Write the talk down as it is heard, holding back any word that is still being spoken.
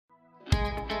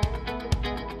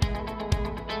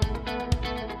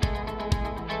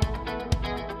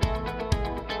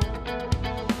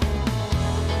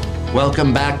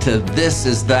Welcome back to This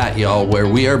Is That, y'all, where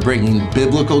we are bringing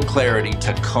biblical clarity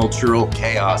to cultural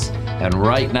chaos. And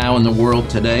right now in the world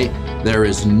today, there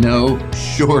is no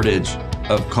shortage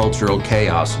of cultural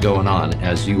chaos going on,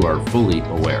 as you are fully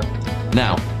aware.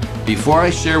 Now, before I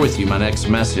share with you my next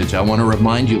message, I want to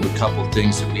remind you of a couple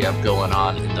things that we have going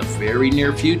on in the very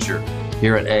near future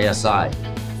here at ASI.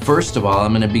 First of all,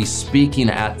 I'm going to be speaking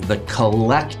at The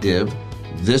Collective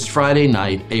this Friday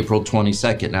night, April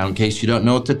 22nd. Now, in case you don't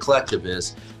know what The Collective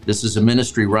is, this is a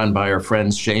ministry run by our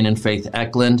friends Shane and Faith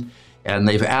Eklund, and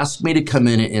they've asked me to come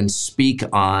in and speak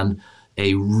on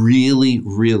a really,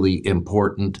 really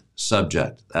important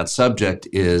subject. That subject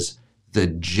is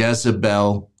the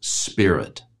Jezebel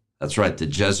spirit. That's right, the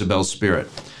Jezebel spirit.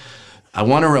 I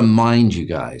want to remind you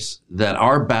guys that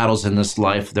our battles in this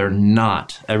life, they're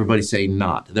not, everybody say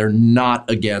not, they're not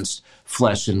against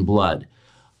flesh and blood.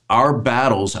 Our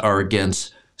battles are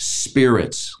against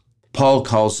spirits. Paul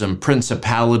calls them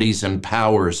principalities and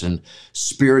powers and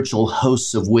spiritual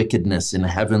hosts of wickedness in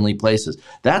heavenly places.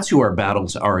 That's who our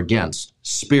battles are against,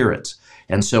 spirits.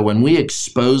 And so when we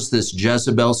expose this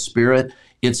Jezebel spirit,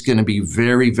 it's going to be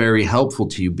very, very helpful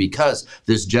to you, because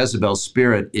this Jezebel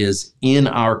spirit is in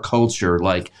our culture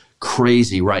like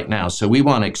crazy right now. So we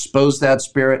want to expose that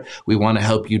spirit. We want to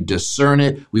help you discern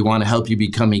it. We want to help you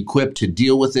become equipped to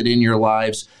deal with it in your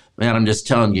lives. Man, I'm just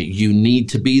telling you, you need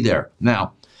to be there.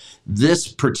 Now, this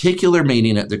particular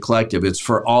meeting at The Collective, it's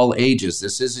for all ages.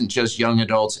 This isn't just young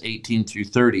adults 18 through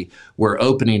 30. We're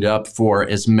opening it up for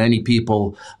as many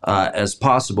people as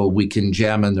possible we can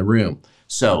jam in the room.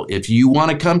 So if you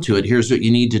want to come to it, here's what you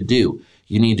need to do.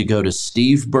 You need to go to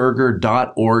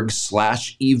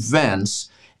steveberger.org/events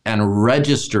and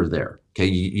register there. Okay,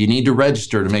 you need to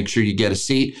register to make sure you get a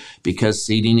seat, because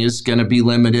seating is going to be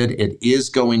limited. It is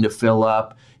going to fill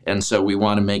up. And so we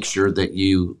want to make sure that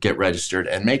you get registered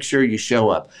and make sure you show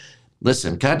up.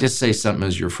 Listen, can I just say something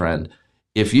as your friend?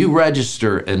 If you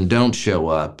register and don't show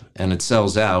up and it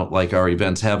sells out like our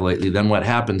events have lately, then what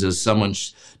happens is someone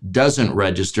doesn't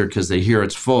register because they hear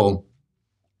it's full,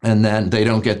 and then they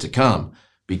don't get to come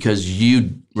because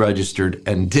you registered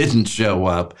and didn't show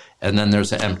up, and then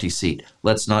there's an empty seat.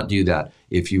 Let's not do that.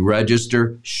 If you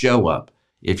register, show up.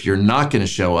 If you're not going to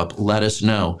show up, let us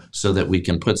know so that we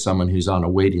can put someone who's on a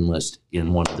waiting list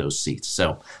in one of those seats.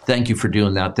 So thank you for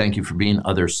doing that. Thank you for being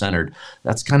other-centered.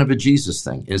 That's kind of a Jesus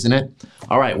thing, isn't it?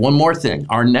 All right, one more thing.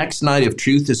 Our next night of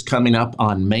truth is coming up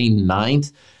on May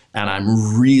 9th, and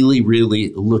I'm really,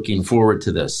 really looking forward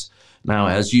to this. Now,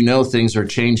 as you know, things are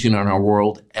changing in our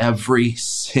world every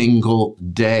single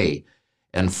day,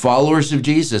 and followers of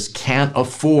Jesus can't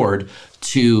afford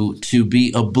to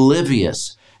be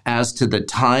oblivious as to the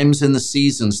times and the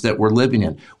seasons that we're living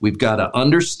in. We've got to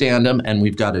understand them, and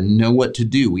we've got to know what to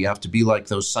do. We have to be like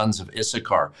those sons of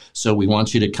Issachar. So we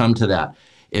want you to come to that.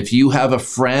 If you have a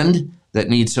friend that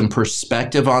needs some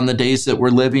perspective on the days that we're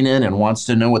living in and wants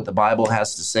to know what the Bible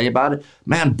has to say about it,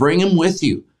 man, bring him with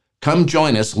you. Come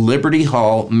join us, Liberty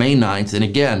Hall, May 9th. And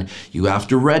again, you have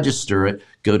to register it.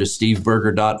 Go to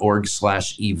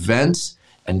steveberger.org/events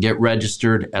and get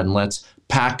registered, and let's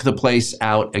pack the place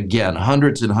out again.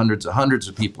 Hundreds and hundreds and hundreds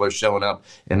of people are showing up,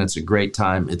 and it's a great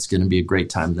time. It's going to be a great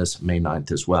time this May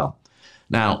 9th as well.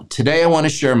 Now, today I want to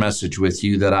share a message with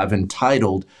you that I've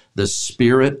entitled The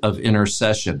Spirit of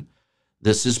Intercession.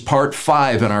 This is part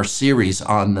 5 in our series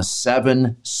on the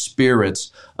 7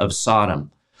 spirits of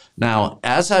Sodom. Now,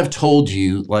 as I've told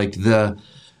you, like the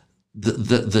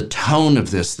tone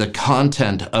of this, the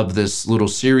content of this little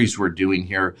series we're doing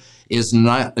here is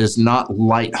not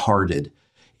lighthearted.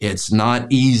 It's not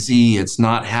easy. It's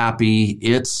not happy.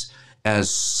 It's as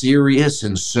serious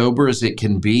and sober as it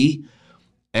can be.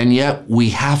 And yet we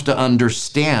have to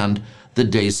understand the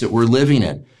days that we're living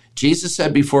in. Jesus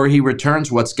said before he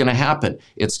returns, what's going to happen?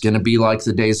 It's going to be like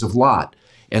the days of Lot.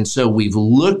 And so we've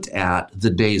looked at the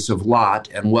days of Lot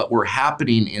and what were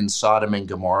happening in Sodom and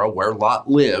Gomorrah, where Lot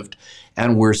lived,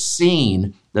 and we're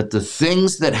seeing that the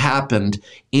things that happened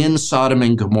in Sodom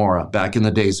and Gomorrah back in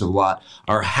the days of Lot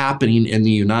are happening in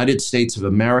the United States of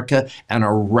America and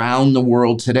around the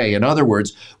world today. In other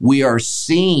words, we are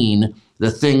seeing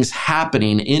the things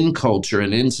happening in culture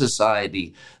and in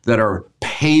society that are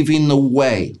paving the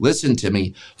way, listen to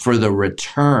me, for the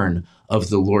return of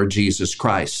the Lord Jesus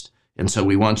Christ. And so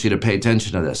we want you to pay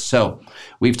attention to this. So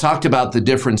we've talked about the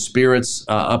different spirits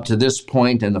up to this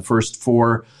point in the first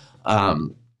 4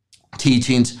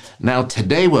 teachings. Now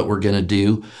today what we're going to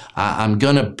do, I'm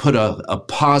going to put a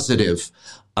positive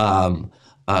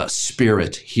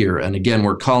spirit here. And again,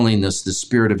 we're calling this the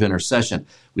spirit of intercession.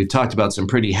 We've talked about some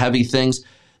pretty heavy things.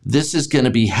 This is going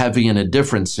to be heavy in a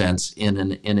different sense, in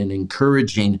an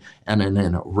encouraging and in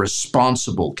a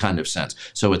responsible kind of sense.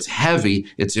 So it's heavy,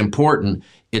 it's important,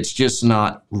 it's just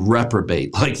not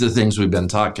reprobate like the things we've been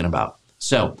talking about.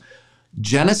 So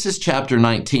Genesis chapter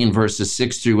 19, verses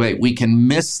 6 through 8, we can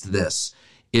miss this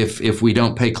if we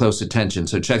don't pay close attention.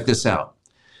 So check this out.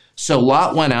 So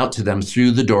Lot went out to them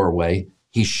through the doorway.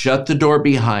 He shut the door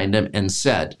behind him and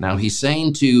said, now he's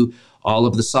saying to all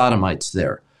of the Sodomites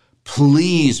there,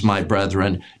 please, my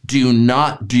brethren, do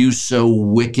not do so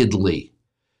wickedly.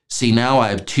 See, now I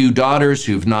have 2 daughters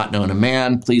who've not known a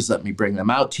man. Please let me bring them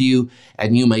out to you,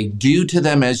 and you may do to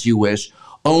them as you wish.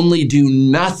 Only do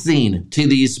nothing to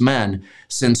these men,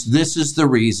 since this is the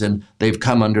reason they've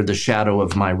come under the shadow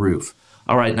of my roof.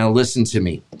 All right, now listen to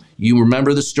me. You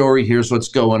remember the story. Here's what's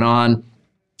going on.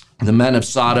 The men of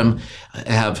Sodom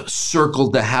have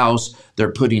circled the house.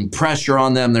 They're putting pressure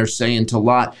on them. They're saying to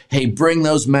Lot, hey, bring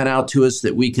those men out to us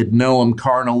that we could know them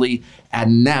carnally.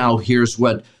 And now here's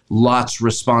what Lot's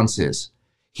response is.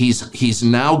 He's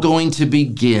now going to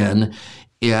begin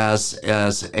as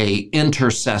a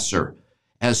intercessor,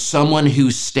 as someone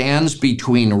who stands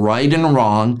between right and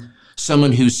wrong,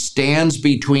 someone who stands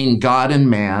between God and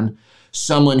man,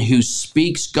 someone who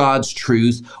speaks God's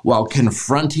truth while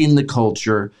confronting the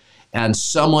culture, and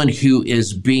someone who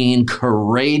is being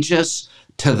courageous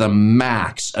to the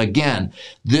max. Again,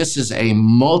 this is a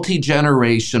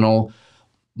multi-generational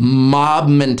mob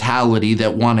mentality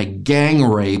that want to gang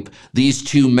rape these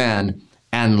 2 men,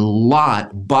 and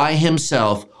Lot by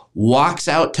himself walks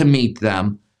out to meet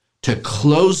them, to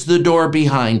close the door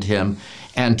behind him,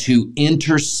 and to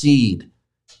intercede,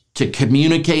 to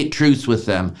communicate truth with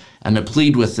them, and to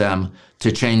plead with them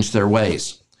to change their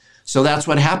ways. So that's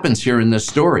what happens here in this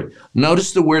story.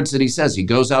 Notice the words that he says. He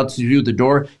goes out through the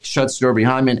door, shuts the door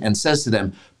behind him, and says to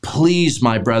them, please,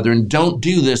 my brethren, don't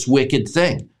do this wicked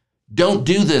thing. Don't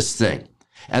do this thing.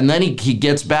 And then he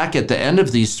gets back at the end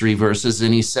of these 3 verses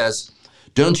and he says,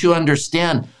 don't you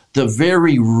understand the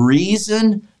very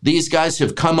reason these guys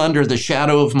have come under the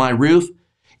shadow of my roof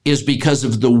is because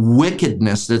of the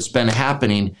wickedness that's been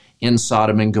happening in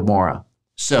Sodom and Gomorrah.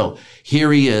 So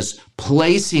here he is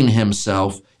placing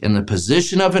himself in the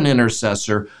position of an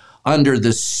intercessor under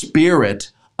the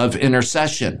spirit of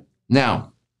intercession.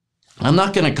 Now, I'm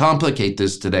not going to complicate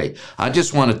this today. I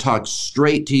just want to talk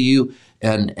straight to you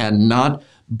and not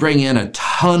bring in a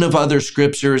ton of other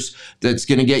scriptures that's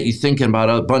going to get you thinking about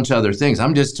a bunch of other things.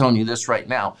 I'm just telling you this right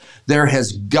now. There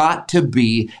has got to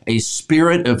be a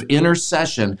spirit of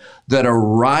intercession that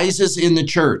arises in the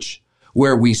church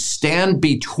where we stand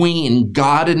between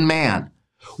God and man,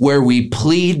 where we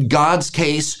plead God's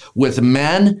case with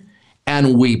men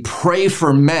and we pray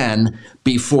for men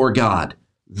before God.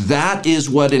 That is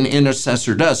what an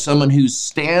intercessor does, someone who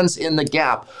stands in the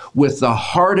gap with the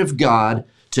heart of God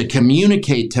to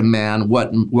communicate to man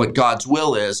what God's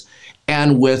will is,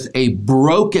 and with a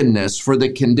brokenness for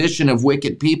the condition of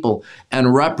wicked people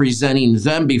and representing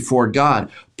them before God,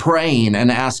 praying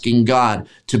and asking God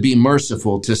to be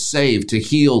merciful, to save, to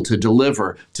heal, to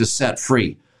deliver, to set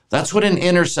free. That's what an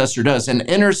intercessor does. An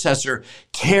intercessor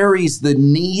carries the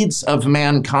needs of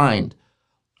mankind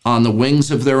on the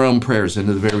wings of their own prayers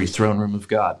into the very throne room of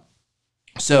God.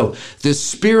 So this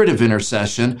spirit of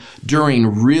intercession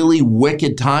during really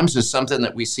wicked times is something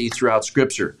that we see throughout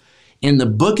Scripture. In the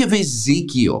book of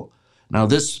Ezekiel, now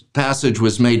this passage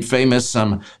was made famous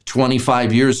some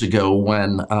 25 years ago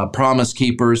when Promise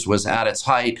Keepers was at its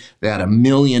height. They had 1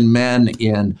 million men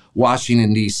in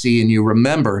Washington, D.C., and you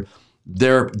remember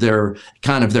their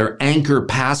anchor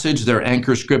passage, their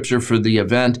anchor scripture for the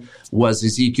event was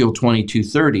Ezekiel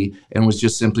 22:30, and was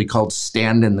just simply called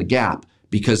Stand in the Gap,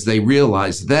 because they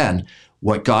realized then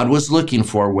what God was looking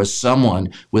for was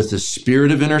someone with the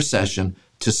spirit of intercession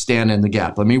to stand in the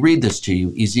gap. Let me read this to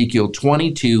you. Ezekiel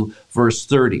 22, verse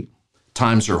 30.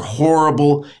 Times are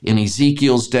horrible in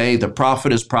Ezekiel's day. The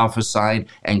prophet is prophesying,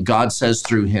 and God says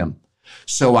through him,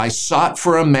 "So I sought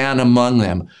for a man among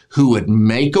them who would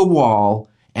make a wall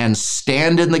and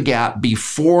stand in the gap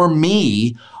before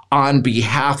me on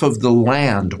behalf of the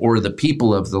land," or the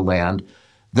people of the land,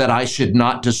 "that I should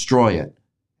not destroy it."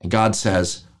 And God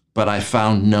says, "But I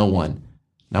found no one."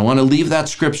 Now I want to leave that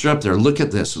scripture up there. Look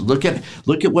at this. Look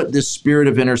at what this spirit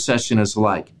of intercession is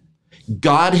like.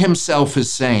 God himself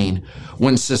is saying,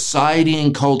 when society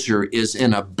and culture is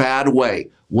in a bad way,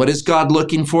 what is God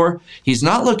looking for? He's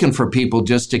not looking for people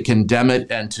just to condemn it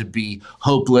and to be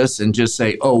hopeless and just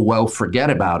say, "Oh, well, forget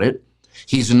about it."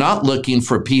 He's not looking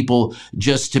for people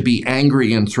just to be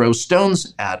angry and throw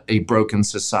stones at a broken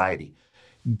society.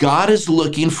 God is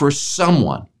looking for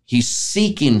someone. He's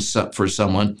seeking for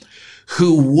someone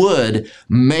who would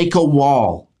make a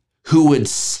wall, who would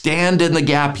stand in the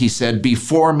gap, he said,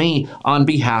 before me on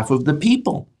behalf of the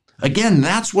people. Again,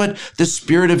 that's what the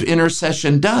spirit of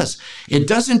intercession does. It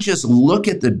doesn't just look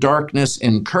at the darkness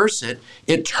and curse it.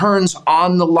 It turns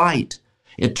on the light.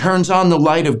 It turns on the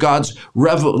light of God's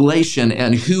revelation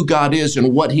and who God is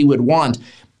and what he would want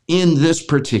in this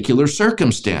particular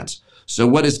circumstance. So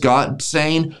what is God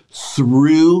saying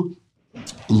through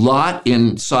Lot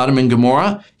in Sodom and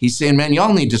Gomorrah? He's saying, man,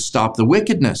 y'all need to stop the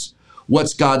wickedness.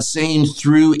 What's God saying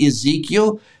through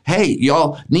Ezekiel? Hey,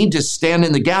 y'all need to stand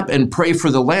in the gap and pray for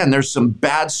the land. There's some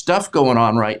bad stuff going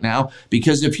on right now,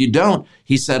 because if you don't,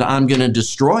 he said, I'm going to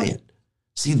destroy it.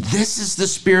 See, this is the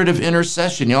spirit of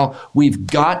intercession, y'all. We've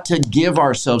got to give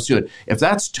ourselves to it. If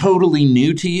that's totally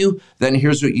new to you, then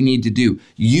here's what you need to do.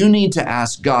 You need to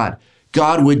ask God,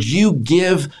 God, would you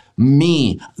give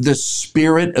me the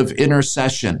spirit of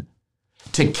intercession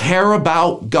to care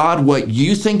about, God, what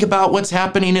you think about what's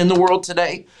happening in the world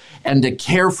today, and to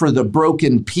care for the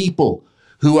broken people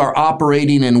who are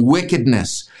operating in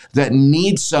wickedness that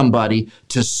need somebody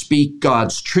to speak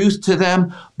God's truth to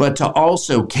them, but to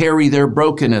also carry their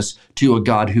brokenness to a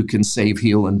God who can save,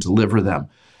 heal, and deliver them.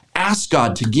 Ask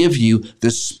God to give you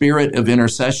the spirit of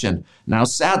intercession. Now,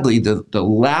 sadly, the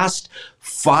last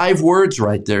 5 words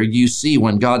right there you see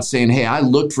when God's saying, hey, I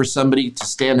looked for somebody to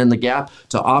stand in the gap,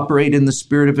 to operate in the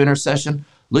spirit of intercession.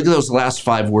 Look at those last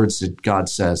 5 words that God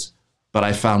says, but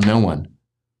I found no one.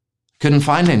 Couldn't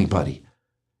find anybody.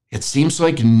 It seems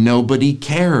like nobody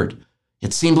cared.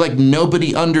 It seemed like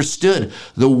nobody understood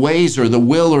the ways or the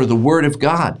will or the word of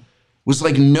God. It was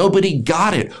like nobody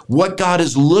got it. What God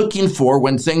is looking for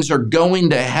when things are going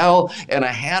to hell in a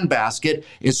handbasket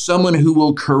is someone who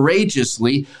will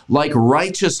courageously, like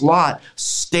righteous Lot,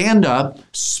 stand up,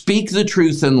 speak the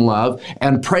truth in love,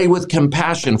 and pray with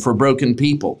compassion for broken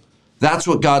people. That's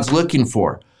what God's looking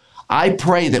for. I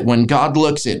pray that when God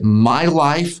looks at my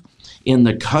life in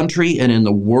the country and in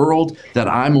the world that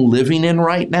I'm living in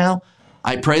right now,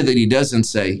 I pray that he doesn't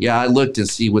say, yeah, I looked to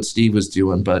see what Steve was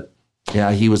doing, but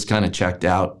yeah, he was kind of checked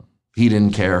out. He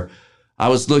didn't care. I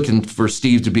was looking for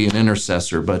Steve to be an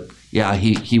intercessor, but yeah,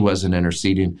 he wasn't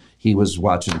interceding. He was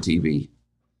watching TV.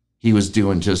 He was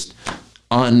doing just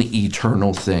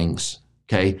uneternal things,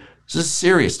 okay? This is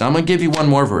serious. Now, I'm going to give you one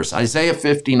more verse. Isaiah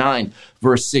 59,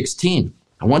 verse 16.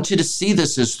 I want you to see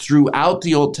this as throughout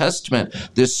the Old Testament,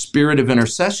 this spirit of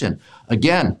intercession.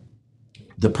 Again,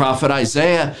 the prophet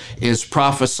Isaiah is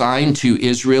prophesying to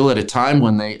Israel at a time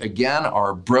when they, again,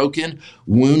 are broken,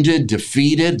 wounded,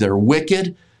 defeated, they're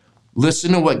wicked.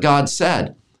 Listen to what God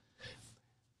said,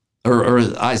 or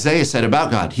Isaiah said about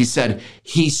God. He said,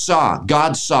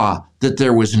 God saw that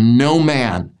there was no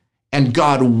man, and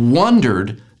God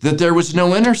wondered that there was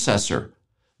no intercessor.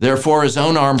 Therefore, his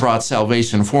own arm brought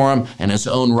salvation for him, and his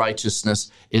own righteousness,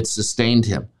 it sustained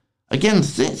him. Again,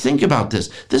 think about this.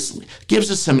 This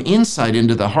gives us some insight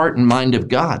into the heart and mind of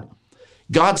God.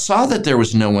 God saw that there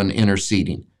was no one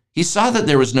interceding. He saw that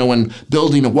there was no one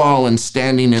building a wall and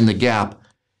standing in the gap,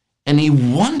 and he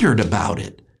wondered about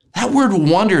it. That word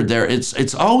wondered there,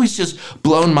 it's always just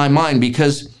blown my mind,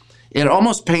 because it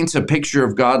almost paints a picture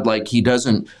of God like he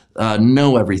doesn't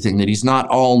know everything, that he's not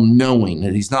all-knowing,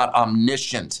 that he's not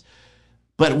omniscient.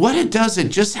 But what it does, it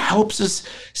just helps us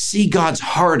see God's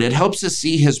heart. It helps us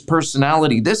see his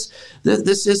personality. This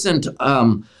isn't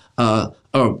a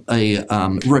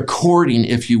recording,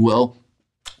 if you will,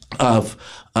 of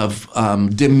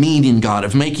demeaning God,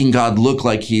 of making God look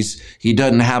like he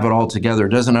doesn't have it all together,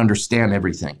 doesn't understand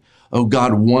everything. Oh,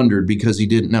 God wondered because he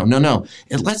didn't know. No.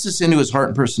 It lets us into his heart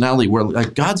and personality where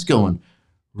like God's going,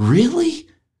 really?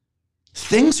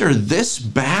 Things are this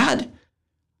bad?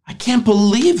 I can't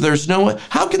believe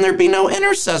how can there be no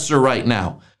intercessor right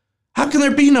now? How can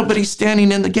there be nobody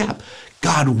standing in the gap?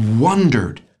 God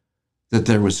wondered that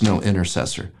there was no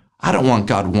intercessor. I don't want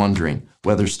God wondering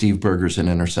whether Steve Berger's an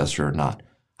intercessor or not.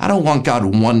 I don't want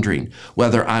God wondering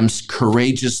whether I'm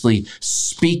courageously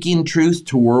speaking truth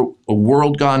to a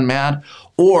world gone mad,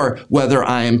 or whether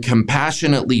I am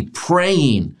compassionately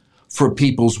praying for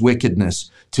people's wickedness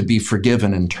to be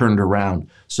forgiven and turned around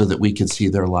so that we could see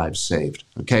their lives saved.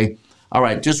 Okay? All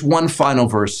right, just one final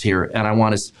verse here, and I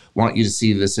want you to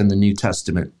see this in the New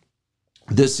Testament.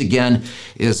 This, again,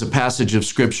 is a passage of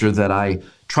Scripture that I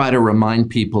try to remind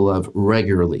people of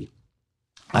regularly.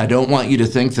 I don't want you to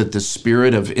think that the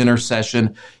spirit of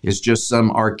intercession is just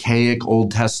some archaic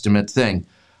Old Testament thing.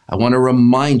 I want to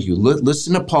remind you,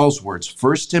 listen to Paul's words,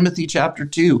 1 Timothy chapter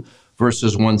 2,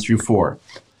 verses 1 through 4.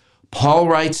 Paul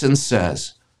writes and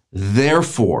says,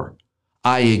 therefore,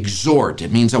 I exhort,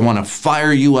 it means I want to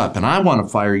fire you up, and I want to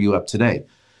fire you up today.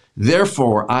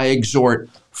 Therefore, I exhort,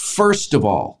 first of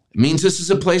all, it means this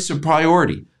is a place of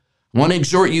priority. I want to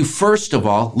exhort you, first of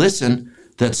all, listen,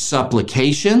 that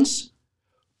supplications,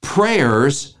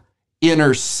 prayers,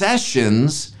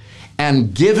 intercessions,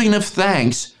 and giving of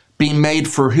thanks be made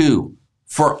for who?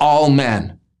 For all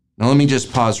men. Now, let me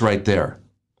just pause right there.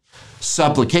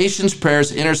 Supplications,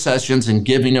 prayers, intercessions, and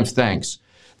giving of thanks.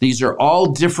 These are all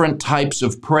different types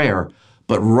of prayer,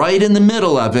 but right in the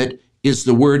middle of it is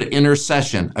the word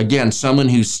intercession. Again, someone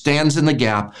who stands in the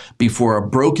gap before a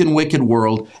broken, wicked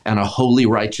world and a holy,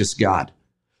 righteous God.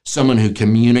 Someone who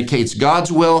communicates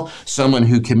God's will, someone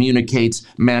who communicates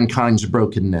mankind's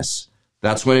brokenness.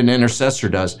 That's what an intercessor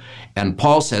does. And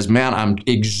Paul says, man, I'm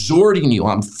exhorting you,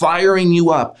 I'm firing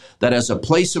you up that as a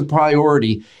place of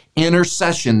priority,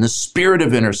 intercession, the spirit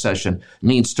of intercession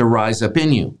needs to rise up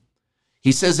in you.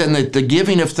 He says, and that the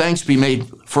giving of thanks be made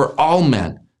for all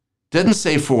men. Doesn't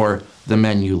say for the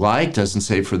men you like, doesn't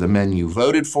say for the men you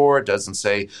voted for, it doesn't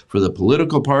say for the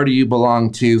political party you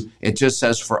belong to. It just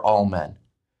says for all men.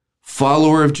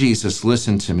 Follower of Jesus,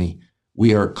 listen to me.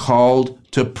 We are called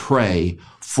to pray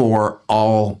for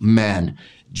all men.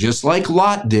 Just like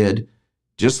Lot did,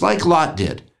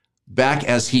 back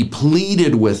as he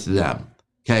pleaded with them.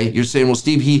 Okay, you're saying, well,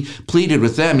 Steve, he pleaded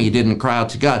with them. He didn't cry out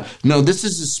to God. No, this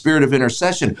is the spirit of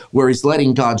intercession where he's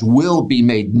letting God's will be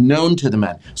made known to the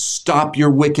men. Stop your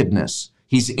wickedness.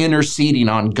 He's interceding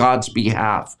on God's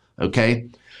behalf, okay?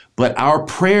 But our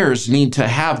prayers need to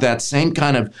have that same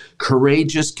kind of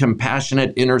courageous,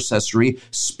 compassionate, intercessory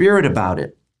spirit about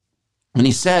it. And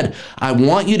he said, I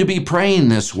want you to be praying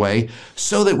this way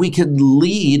so that we can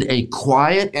lead a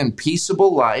quiet and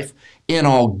peaceable life in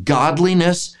all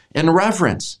godliness and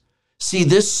reverence. See,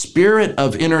 this spirit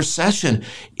of intercession,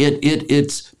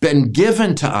 it's been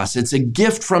given to us. It's a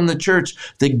gift from the church.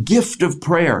 The gift of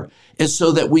prayer is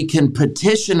so that we can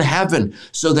petition heaven,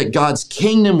 so that God's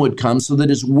kingdom would come, so that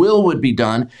his will would be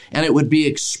done, and it would be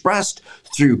expressed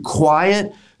through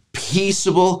quiet,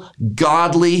 peaceable,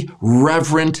 godly,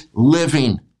 reverent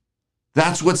living.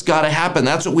 That's what's got to happen.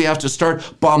 That's what we have to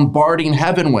start bombarding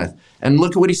heaven with. And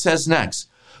look at what he says next.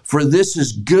 For this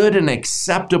is good and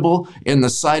acceptable in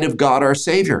the sight of God our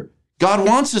Savior. God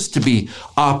wants us to be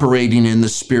operating in the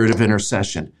spirit of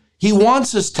intercession. He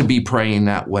wants us to be praying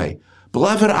that way.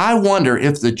 Beloved, I wonder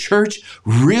if the church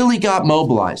really got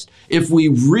mobilized, if we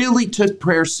really took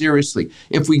prayer seriously,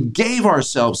 if we gave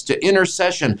ourselves to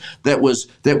intercession that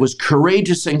was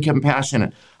courageous and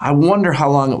compassionate. I wonder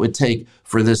how long it would take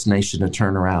for this nation to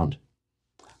turn around.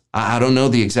 I don't know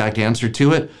the exact answer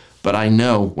to it, but I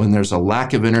know when there's a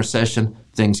lack of intercession,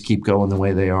 things keep going the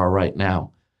way they are right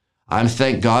now. I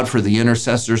thank God for the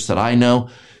intercessors that I know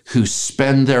who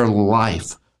spend their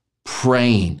life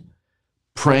praying,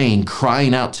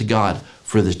 crying out to God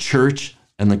for the church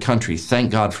and the country.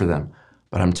 Thank God for them.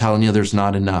 But I'm telling you, there's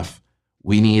not enough.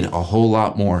 We need a whole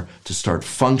lot more to start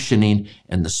functioning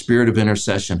in the spirit of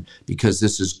intercession, because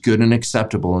this is good and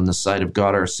acceptable in the sight of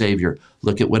God our Savior.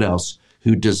 Look at what else.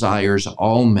 Who desires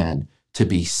all men to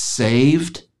be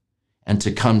saved and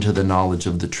to come to the knowledge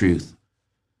of the truth.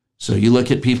 So you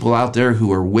look at people out there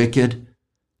who are wicked.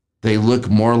 They look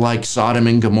more like Sodom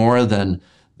and Gomorrah than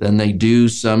they do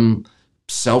some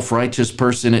self-righteous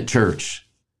person at church.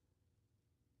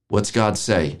 What's God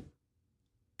say?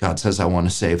 God says, I want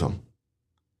to save them.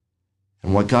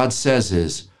 And what God says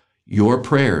is, your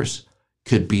prayers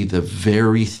could be the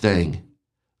very thing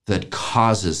that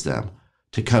causes them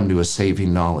to come to a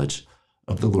saving knowledge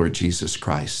of the Lord Jesus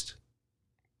Christ.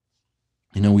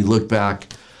 You know, we look back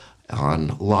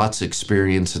on Lot's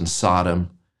experience in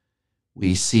Sodom.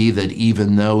 We see that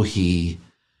even though he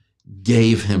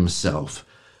gave himself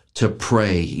to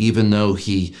pray, even though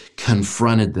he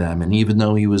confronted them, and even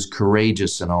though he was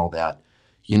courageous and all that,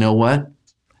 you know what?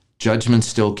 Judgment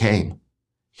still came.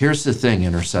 Here's the thing,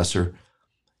 intercessor.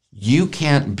 You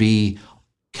can't be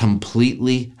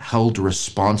completely held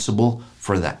responsible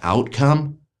for the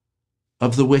outcome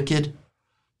of the wicked,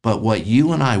 but what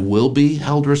you and I will be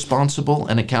held responsible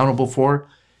and accountable for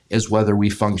is whether we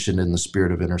function in the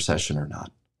spirit of intercession or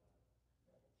not.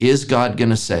 Is God going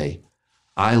to say,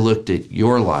 I looked at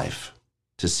your life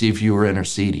to see if you were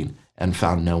interceding and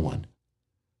found no one?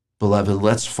 Beloved,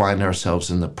 let's find ourselves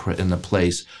in the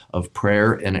place of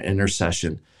prayer and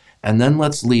intercession, and then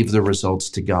let's leave the results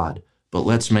to God. But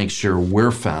let's make sure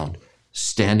we're found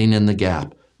standing in the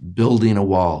gap, building a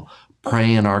wall,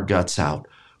 praying our guts out,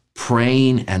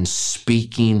 praying and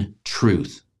speaking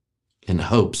truth in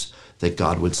hopes that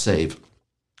God would save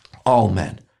all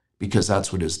men, because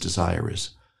that's what his desire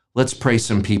is. Let's pray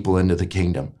some people into the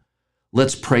kingdom.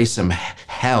 Let's pray some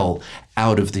hell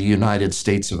out of the United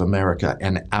States of America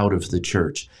and out of the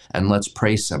church. And let's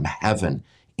pray some heaven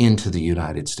into the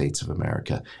United States of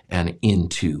America and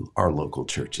into our local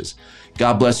churches.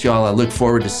 God bless you all. I look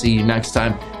forward to seeing you next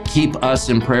time. Keep us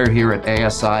in prayer here at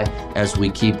ASI as we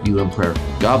keep you in prayer.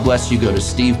 God bless you. Go to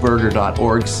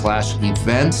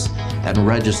steveberger.org/events and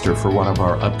register for one of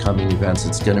our upcoming events.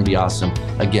 It's going to be awesome.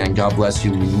 Again, God bless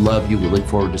you. We love you. We look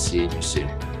forward to seeing you soon.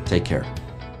 Take care.